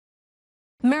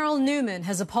Merrill Newman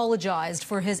has apologized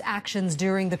for his actions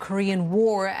during the Korean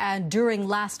War and during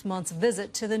last month's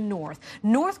visit to the North.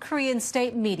 North Korean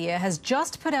state media has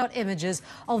just put out images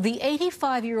of the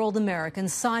 85-year-old American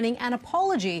signing an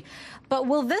apology. But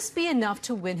will this be enough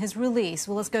to win his release?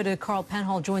 Well, let's go to Carl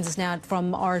Penhall, joins us now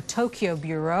from our Tokyo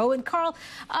bureau. And Carl,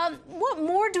 what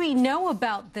more do we know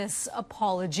about this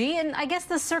apology and I guess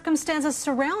the circumstances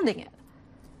surrounding it?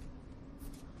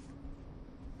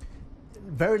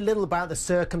 Very little about the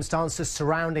circumstances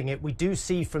surrounding it. We do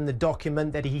see from the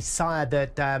document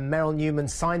that Merrill Newman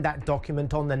signed that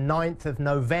document on the 9th of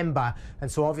November. And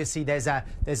so obviously there's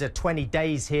a 20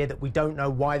 days here that we don't know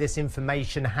why this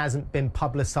information hasn't been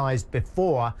publicized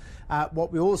before.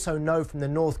 What we also know from the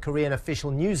North Korean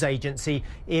official news agency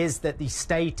is that the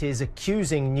state is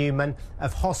accusing Newman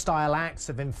of hostile acts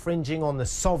of infringing on the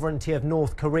sovereignty of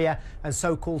North Korea and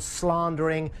so-called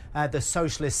slandering the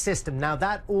socialist system. Now,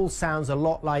 that all sounds a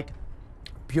lot like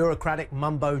bureaucratic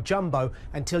mumbo-jumbo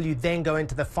until you then go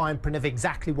into the fine print of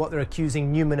exactly what they're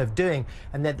accusing Newman of doing.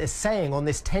 And that they're saying on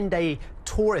this 10-day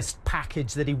tourist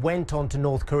package that he went on to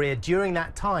North Korea, during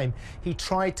that time, he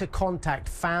tried to contact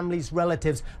families,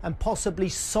 relatives, and possibly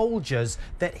soldiers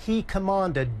that he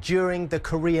commanded during the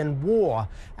Korean War.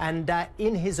 And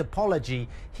in his apology,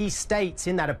 he states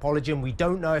in that apology, and we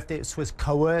don't know if this was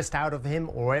coerced out of him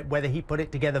or whether he put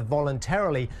it together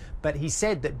voluntarily, but he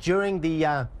said that during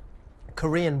the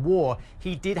Korean War,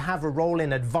 he did have a role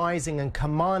in advising and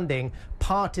commanding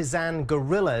partisan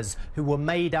guerrillas who were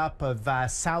made up of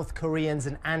South Koreans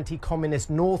and anti-communist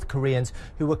North Koreans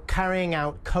who were carrying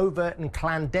out covert and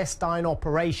clandestine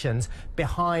operations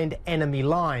behind enemy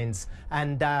lines.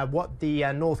 And what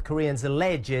the North Koreans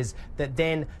allege is that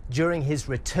then during his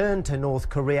return to North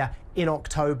Korea in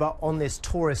October on this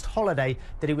tourist holiday,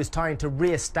 that he was trying to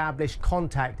re-establish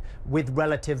contact with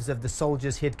relatives of the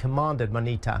soldiers he had commanded,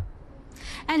 Monita.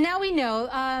 And now we know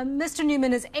Mr.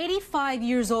 Newman is 85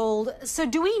 years old. So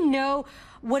do we know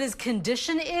what his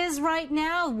condition is right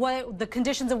now, what the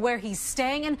conditions of where he's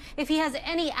staying, and if he has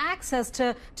any access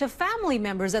to family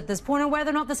members at this point, or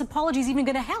whether or not this apology is even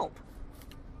going to help?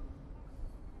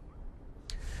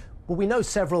 Well, we know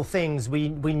several things. We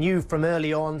knew from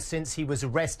early on, since he was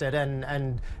arrested,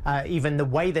 and even the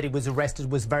way that he was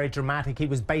arrested was very dramatic. He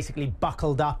was basically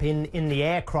buckled up in the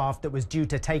aircraft that was due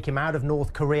to take him out of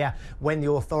North Korea when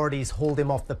the authorities hauled him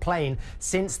off the plane.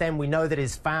 Since then, we know that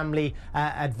his family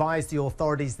advised the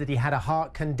authorities that he had a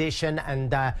heart condition,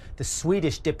 and the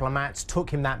Swedish diplomats took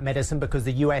him that medicine because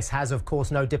the US has, of course,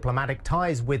 no diplomatic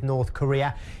ties with North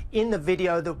Korea. In the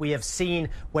video that we have seen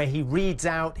where he reads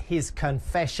out his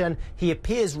confession, he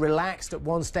appears relaxed at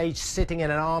one stage, sitting in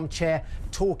an armchair,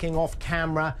 talking off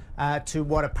camera to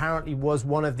what apparently was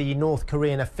one of the North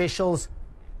Korean officials.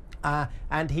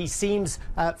 And he seems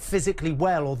physically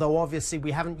well, although obviously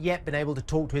we haven't yet been able to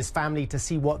talk to his family to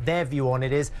see what their view on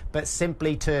it is. But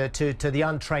simply to the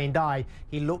untrained eye,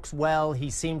 he looks well. He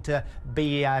seemed to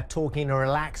be talking in a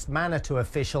relaxed manner to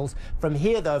officials. From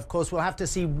here, though, of course, we'll have to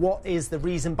see what is the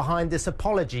reason behind this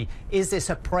apology. Is this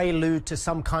a prelude to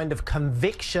some kind of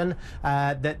conviction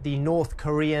that the North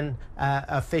Korean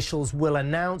officials will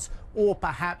announce? Or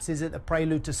perhaps is it a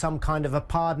prelude to some kind of a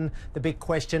pardon? The big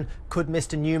question, could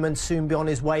Mr. Newman soon be on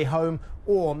his way home,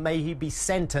 or may he be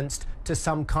sentenced to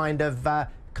some kind of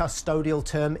custodial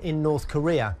term in North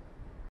Korea?